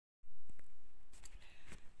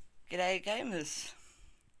G'day gamers,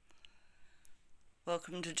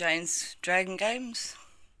 welcome to Jane's Dragon Games.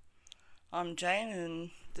 I'm Jane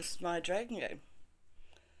and this is my dragon game.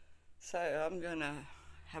 So I'm going to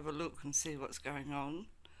have a look and see what's going on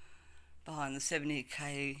behind the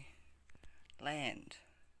 70k land.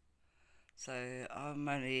 So I'm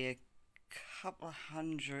only a couple of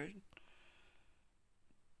hundred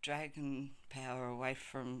dragon power away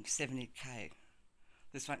from 70k.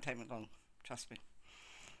 This won't take me long, trust me.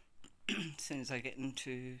 As soon as I get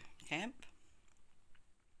into camp.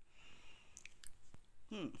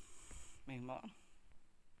 Meanwhile,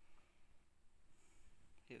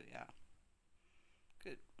 here we are.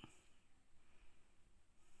 Good.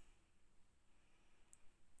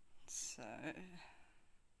 So,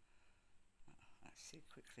 let's see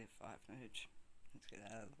quickly if I've merged. Let's get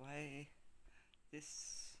out of the way.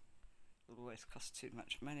 This will always cost too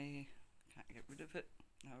much money. Can't get rid of it.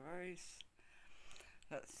 No worries.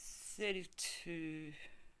 That's 32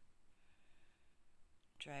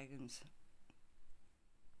 dragons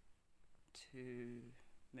to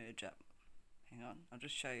merge up. Hang on, I'll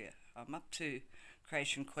just show you. I'm up to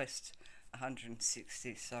Creation Quest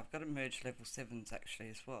 160, so I've got to merge level 7s actually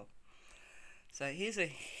as well. So here's a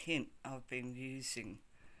hint I've been using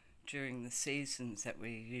during the seasons that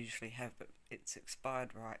we usually have, but it's expired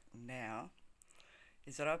right now,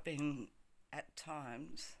 is that I've been at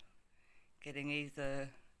times getting either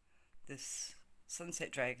this Sunset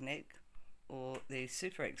Dragon egg or the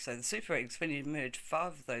super egg. So the super eggs, when you merge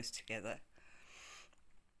 5 of those together,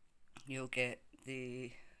 you'll get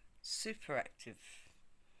the super active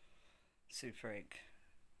super egg.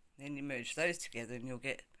 Then you merge those together and you'll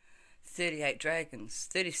get 38 dragons.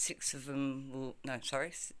 36 of them will,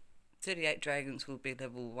 38 dragons will be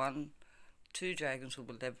level 1, 2 dragons will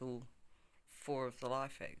be level 4 of the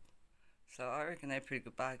life egg. So I reckon they're a pretty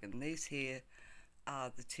good bargain. These here are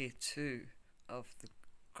the tier 2 of the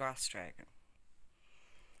grass dragon.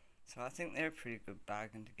 So I think they're a pretty good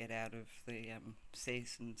bargain to get out of the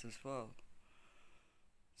seasons as well.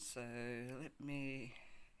 So let me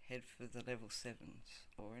head for the level 7s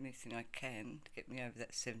or anything I can to get me over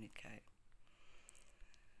that 70k.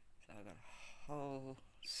 So I've got a whole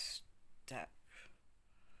stack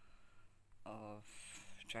of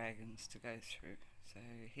dragons to go through. So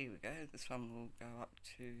here we go. This one will go up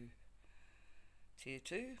to tier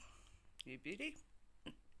 2. You beauty.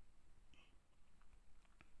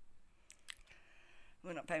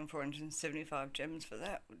 We're not paying 475 gems for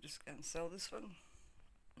that. We'll just go and sell this one.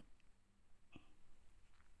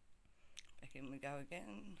 Back in we go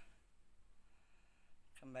again.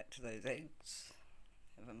 Come back to those eggs.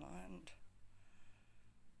 Never mind.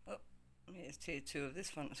 Oh, here's tier 2 of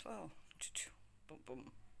this one as well. Boom,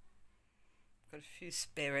 boom. Got a few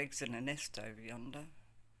spare eggs in a nest over yonder.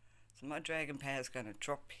 So my dragon power is going to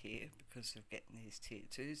drop here because of getting these tier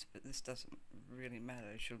 2s, but this doesn't really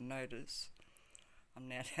matter. As you'll notice, I'm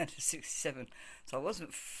now down to 67. So I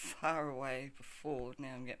wasn't far away before,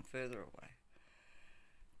 now I'm getting further away.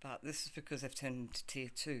 But this is because I've turned into tier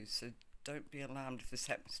 2, so don't be alarmed if this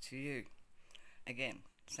happens to you. Again,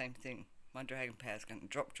 same thing. My dragon power is going to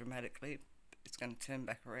drop dramatically. It's going to turn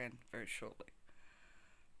back around very shortly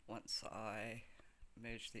once I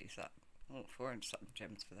merge these up. Oh, 400 something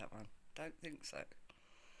gems for that one. Don't think so.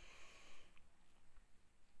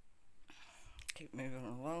 Keep moving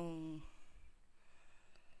along.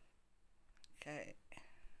 Okay.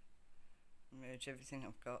 Merge everything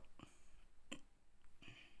I've got.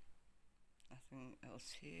 Nothing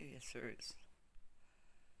else here. Yes, there is.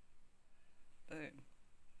 Boom.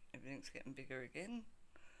 Everything's getting bigger again.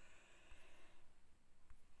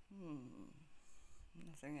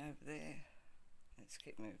 Nothing over there. Let's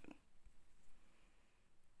keep moving.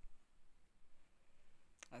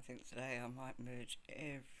 I think today I might merge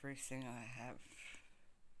everything I have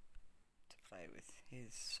to play with.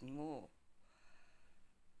 Here's some more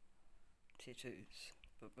tier 2s.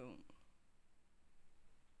 Boom.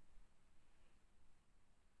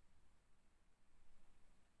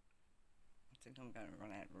 I think I'm going to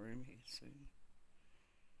run out of room here soon.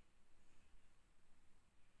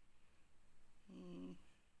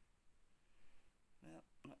 Well,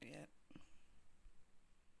 not yet.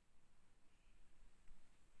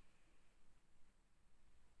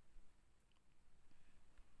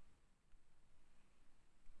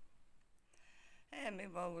 And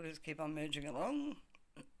meanwhile we'll just keep on merging along.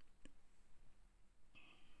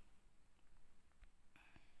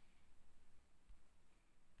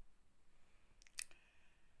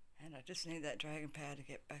 And I just need that dragon power to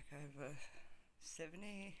get back over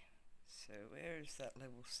 70. So where is that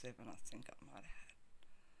level 7 I think I might have had?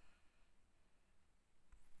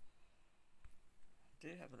 do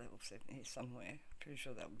have a level 7 here somewhere. Pretty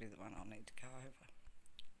sure that'll be the one I'll need to go over.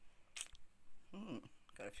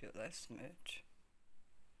 Got a few of those to merge.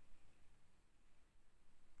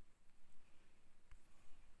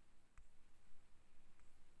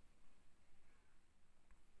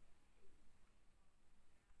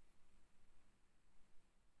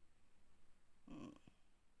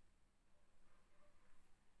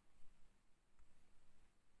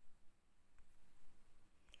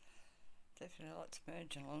 Definitely like to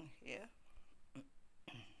merge along here.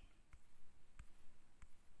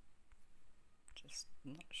 Just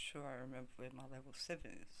not sure I remember where my level 7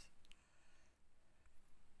 is.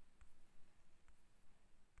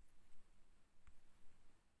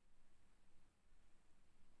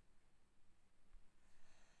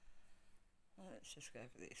 Let's just go over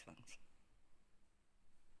these ones.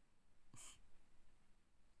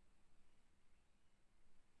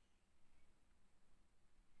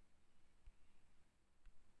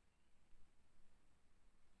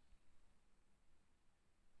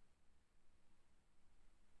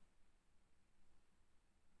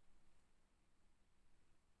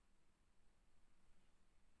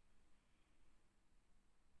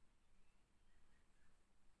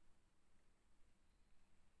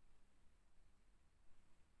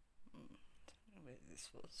 Where this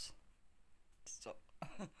was. Stop.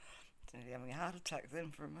 Nearly having a heart attack then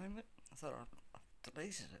for a moment. I thought I'd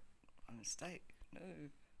deleted it by mistake. No.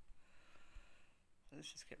 So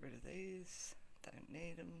let's just get rid of these. Don't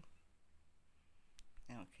need them.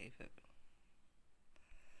 And I'll keep it.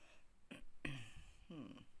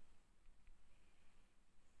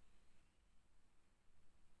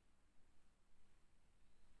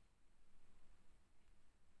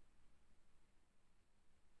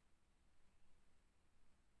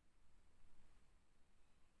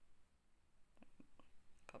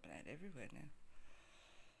 Popping out everywhere now.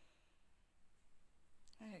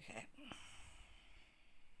 Okay.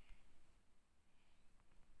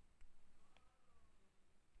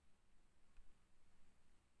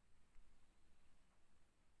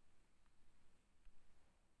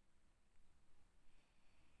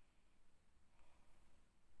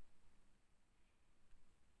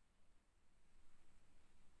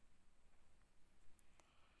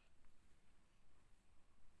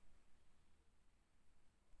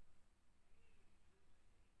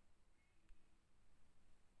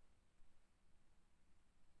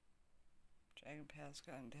 Dragon power's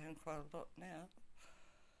going down quite a lot now.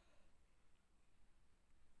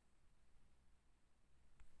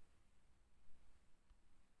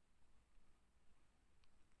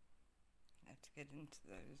 Have to get into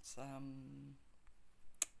those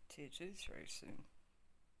tier 2s very soon.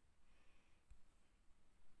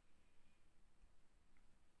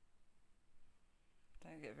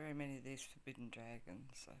 Don't get very many of these forbidden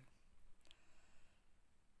dragons, so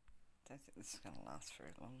don't think this is going to last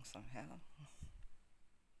very long somehow.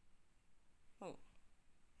 Oh,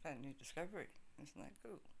 found a new discovery. Isn't that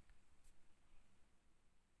cool?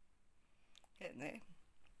 Getting there.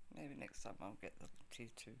 Maybe next time I'll get the tier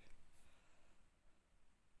 2.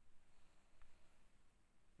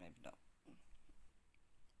 Maybe not.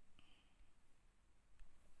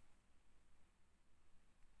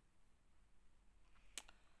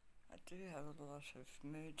 I do have a lot of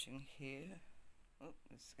merging here. Oh,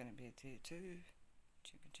 this is going to be a tier 2.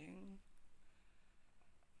 Ching-a-ching.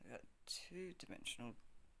 We've got 2-dimensional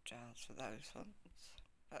jars for those ones.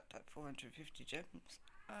 About 450 gems.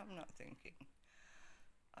 I'm not thinking.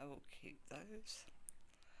 I will keep those.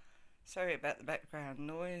 Sorry about the background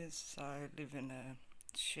noise. I live in a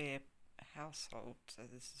shared household, so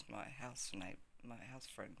this is my house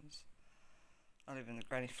friends. I live in the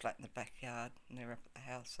granny flat in the backyard, and they're up at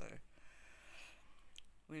the house, so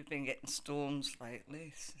we've been getting storms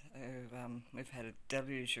lately. So we've had a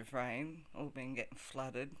deluge of rain, all been getting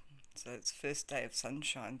flooded. So it's the first day of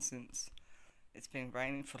sunshine since it's been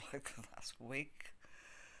raining for like the last week.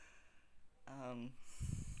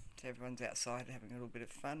 So everyone's outside having a little bit of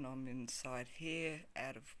fun. I'm inside here,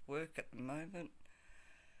 out of work at the moment,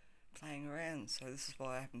 playing around. So this is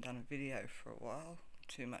why I haven't done a video for a while.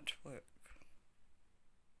 Too much work.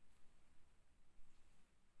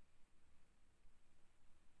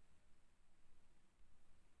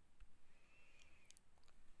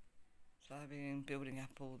 So I've been building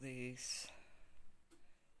up all these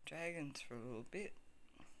dragons for a little bit.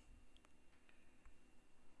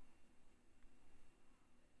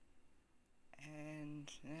 And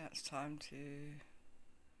now it's time to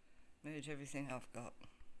merge everything I've got.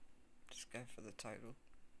 Just go for the total.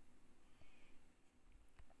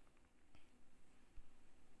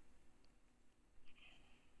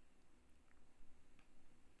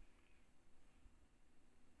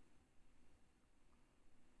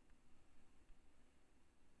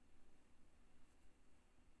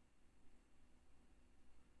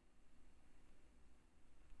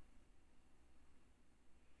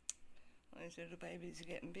 These little babies are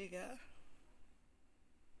getting bigger.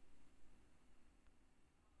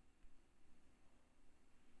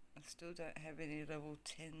 I still don't have any level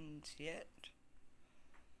 10s yet,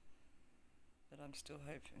 but I'm still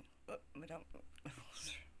hoping. Oh, we don't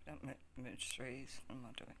merge 3s. What am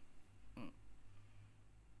I doing?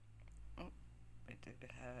 Oh, we do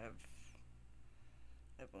have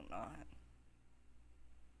level 9.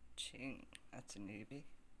 Ching, that's a newbie.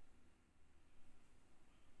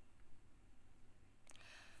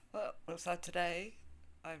 Well, looks like today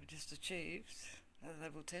I've just achieved a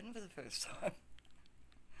level 10 for the first time.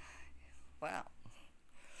 Wow.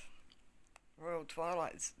 Royal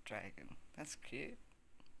Twilight Dragon. That's cute.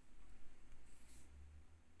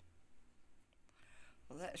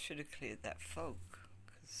 Well, that should have cleared that fog,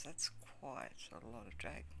 because that's quite a lot of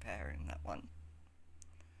dragon power in that one.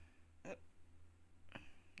 Oh.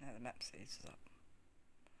 Now the map sees up.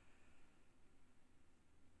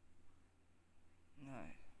 No,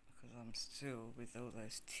 because I'm still with all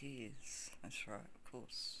those tears. That's right, of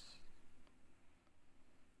course.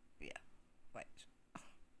 Yeah, wait.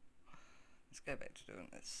 Let's go back to doing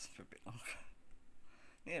this for a bit longer.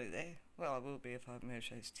 Nearly there. Well, I will be if I merge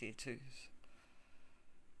those tier 2s.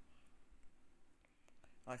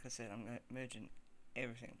 Like I said, I'm merging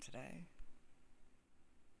everything today.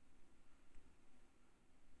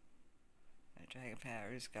 The dragon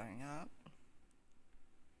power is going up.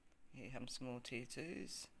 Here come some more tier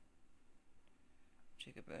 2s.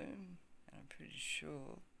 Chickaboom. And I'm pretty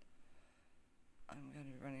sure I'm going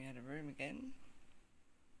to be running out of room again.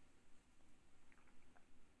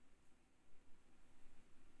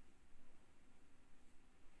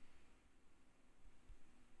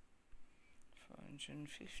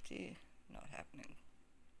 $450, not happening.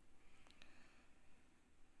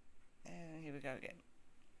 And here we go again.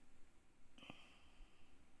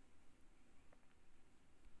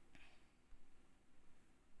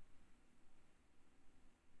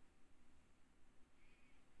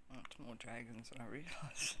 That's more dragons than I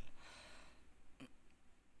realised.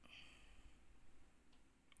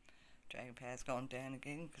 Dragon power's gone down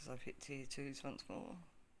again because I've hit tier 2s once more.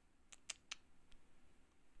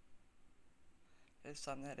 First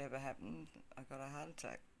time that ever happened, I got a heart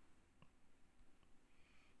attack.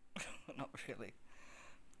 Not really.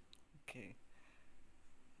 Okay.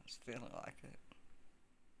 I was feeling like it.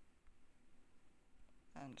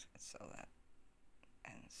 I'm just gonna sell that.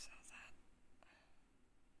 And sell that.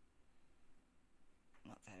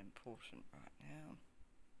 Not that important right now.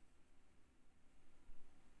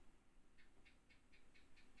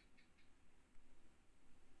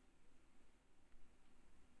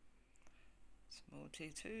 Small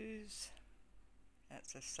T2s.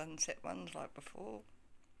 That's the sunset ones like before.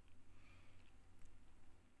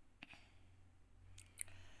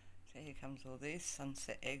 So here comes all these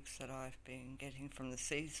sunset eggs that I've been getting from the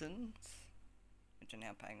seasons, which are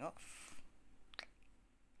now paying off.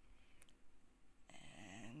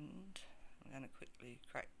 And I'm going to quickly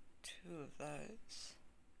crack 2 of those.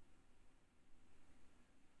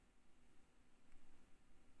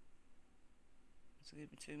 So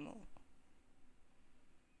give me 2 more.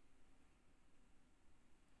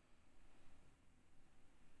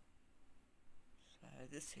 So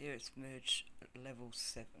this here is merged at level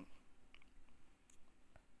 7.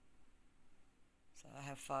 So I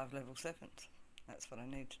have 5 level 7s. That's what I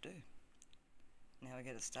need to do. Now I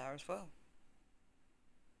get a star as well.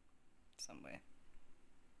 Somewhere.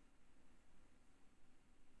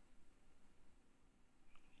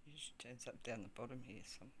 Usually turns up down the bottom here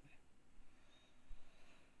somewhere.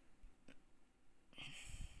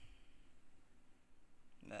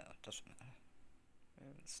 No, it doesn't matter.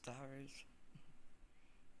 Wherever the star is.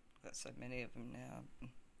 I've got so many of them now, I've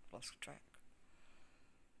lost track.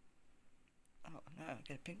 Oh no, I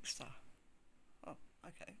get a pink star. Oh,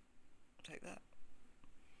 okay. I'll take that.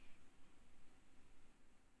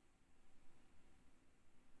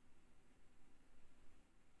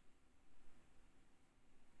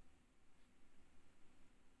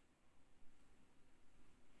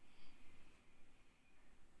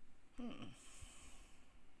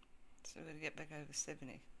 So we're going to get back over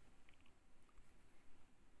 70.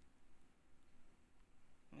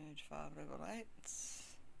 Merge 5 level 8s.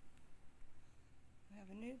 We have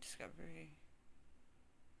a new discovery.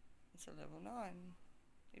 It's a level 9.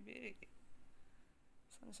 You beauty.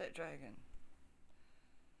 Sunset Dragon.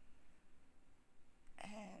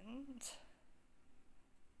 And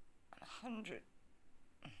 100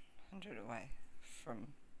 away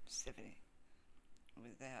from 70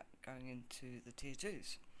 without going into the tier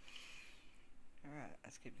 2s. Alright,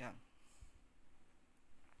 let's keep going.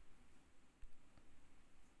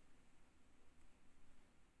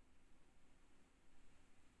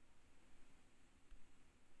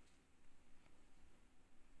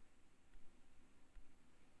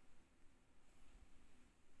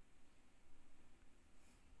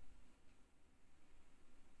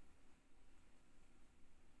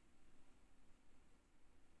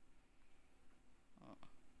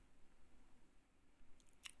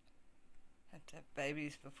 To have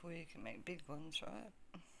babies before you can make big ones, right?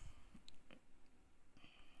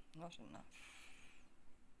 Not enough.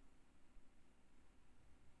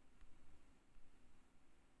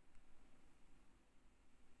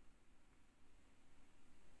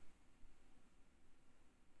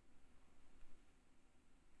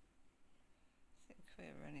 I think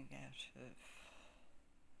we're running out of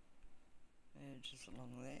merges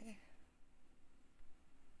along there.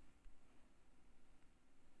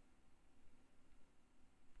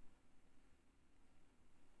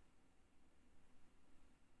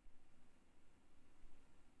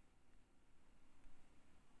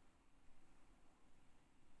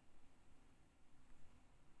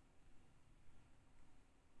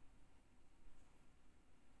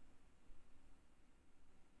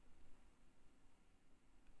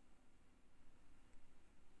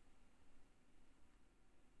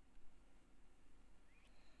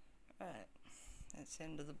 Right, that's the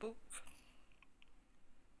end of the book.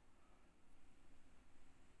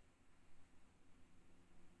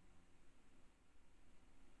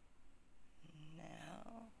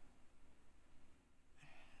 Now I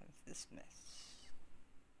have this mess.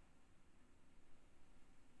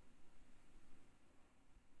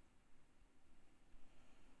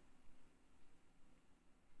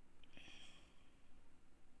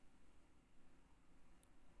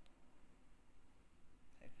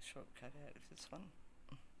 Take a shortcut out of this one.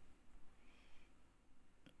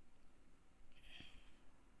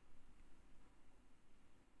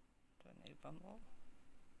 Do I need one more?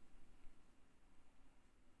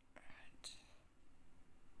 Right.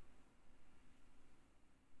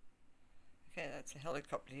 Okay, that's a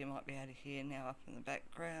helicopter you might be able to hear now up in the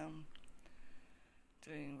background,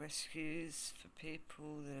 doing rescues for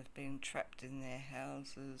people that have been trapped in their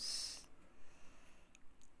houses,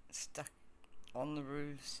 stuck on the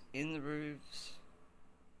roofs, in the roofs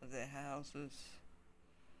of their houses,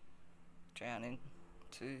 drowning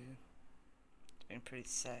too. It's been pretty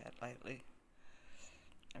sad lately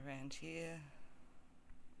around here.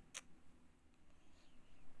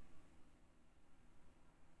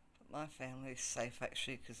 But my family's safe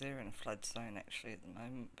actually, because they're in a flood zone actually at the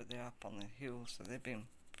moment, but they're up on the hill, so they've been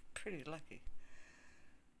pretty lucky.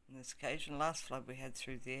 On this occasion, last flood we had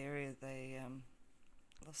through the area, they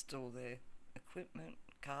lost all their equipment,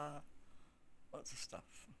 car, lots of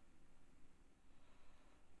stuff.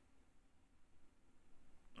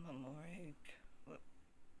 One more egg. Whoop.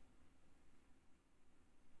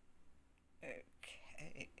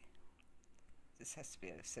 Okay. This has to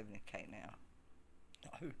be over 70k now.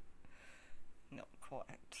 No, not quite.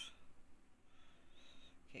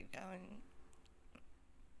 Keep going.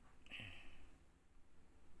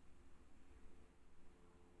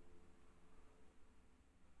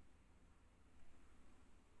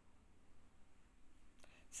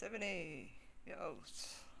 $70.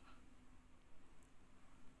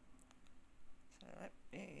 So let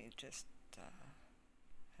me just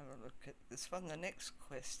have a look at this one. The next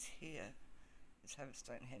quest here is have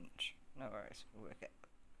Stonehenge. No worries, we'll work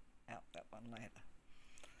out that one later.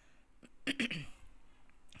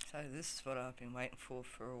 So this is what I've been waiting for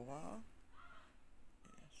a while.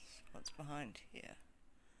 Yes, what's behind here?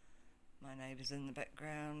 My neighbour's in the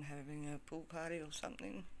background having a pool party or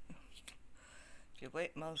something. If you're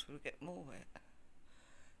wet, might as well get more wet.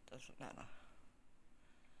 Doesn't matter.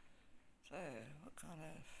 So, what kind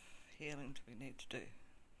of healing do we need to do?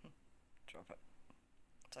 Drop it.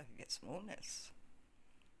 So I can get some more nests.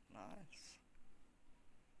 Nice.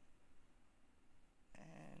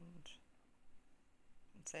 And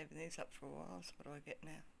I'm saving these up for a while, so what do I get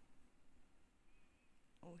now?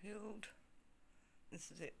 All healed.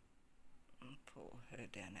 This is it. I'll pull her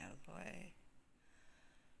down out of the way.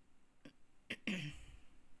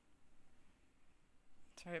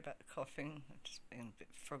 Sorry about the coughing, I've just been a bit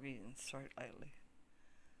froggy in the throat lately.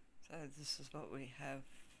 So this is what we have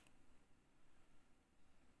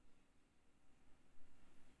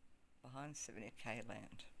behind 70k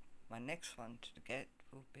land. My next one to get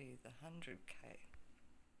will be the 100k.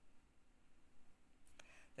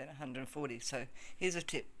 Then 140. So here's a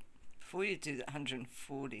tip. Before you do the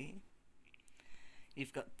 140,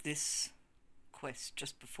 you've got this quest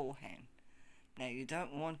just beforehand. Now you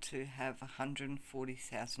don't want to have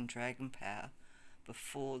 140,000 dragon power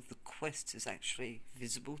before the quest is actually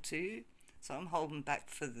visible to you. So I'm holding back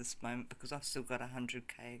for this moment because I've still got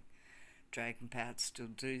 100k dragon power to still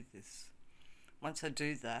do this. Once I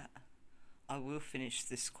do that, I will finish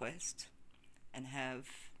this quest and have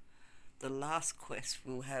the last quest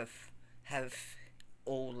will have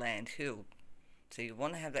all land healed. So you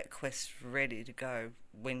want to have that quest ready to go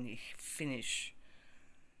when you finish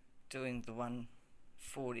doing the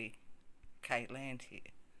 140 100k land here.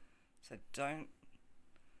 So don't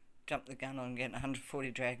jump the gun on getting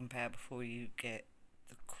 140 dragon power before you get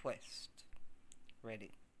the quest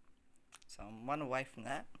ready. So I'm one away from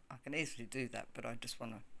that. I can easily do that, but I just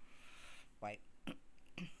want to wait.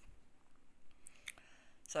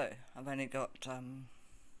 So I've only got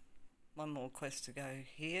one more quest to go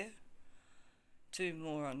here, 2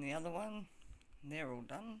 more on the other one, and they're all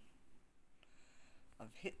done.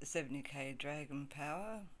 I've hit the 70k dragon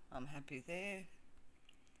power. I'm happy there.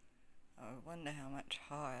 I wonder how much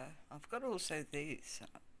higher. I've got also these.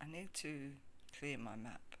 I need to clear my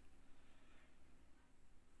map.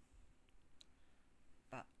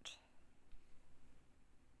 But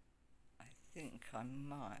I think I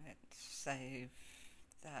might save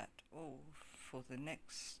that all for the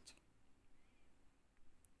next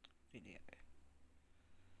video.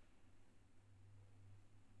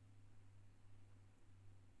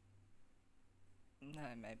 No,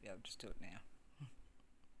 maybe I'll just do it now.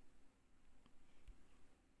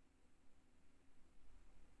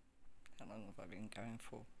 How long have I been going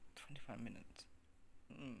for? 25 minutes.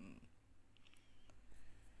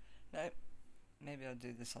 No, maybe I'll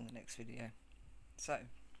do this on the next video. So,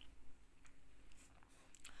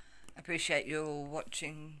 I appreciate you all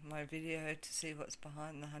watching my video to see what's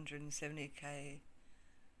behind the 170k.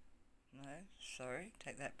 No, sorry,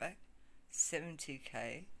 take that back.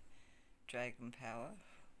 70k dragon power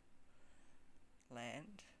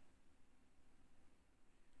land.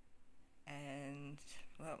 And,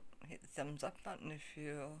 well, hit the thumbs up button if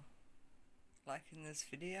you're liking this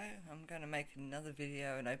video. I'm going to make another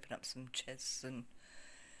video and open up some chests, and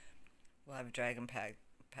we'll have a dragon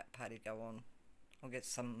party go on. I'll get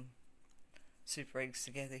some super eggs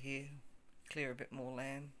together here, clear a bit more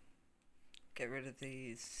land, get rid of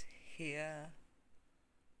these here,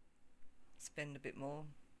 spend a bit more,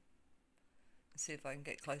 and see if I can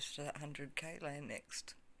get close to that 100k land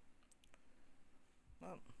next.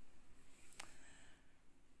 Well,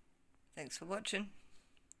 thanks for watching.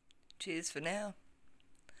 Cheers for now.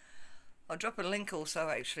 I'll drop a link also,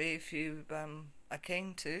 actually, if you are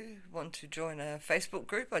keen to want to join a Facebook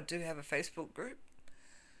group. I do have a Facebook group.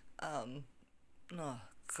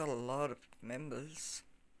 Got a lot of members,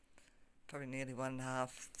 probably nearly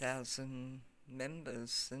 1,500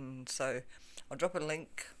 members, and so I'll drop a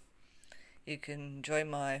link. You can join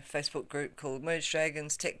my Facebook group called Merge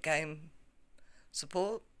Dragons Tech Game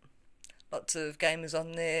Support. Lots of gamers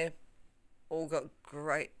on there, all got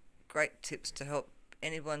great tips to help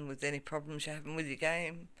anyone with any problems you're having with your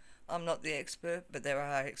game. I'm not the expert, but there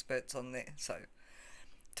are experts on there. So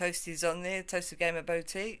Toasty's on there, Toasty Gamer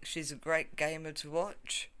Boutique. She's a great gamer to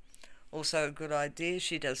watch. Also a good idea.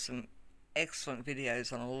 She does some excellent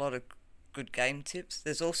videos on a lot of good game tips.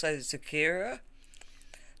 There's also Zukira,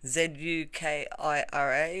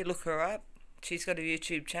 Zukira. Look her up. She's got a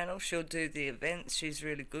YouTube channel. She'll do the events. She's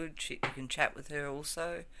really good. You can chat with her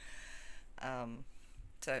also.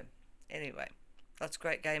 So anyway, lots of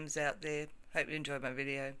great games out there. Hope you enjoyed my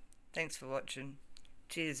video. Thanks for watching.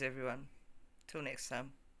 Cheers everyone. Till next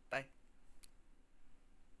time.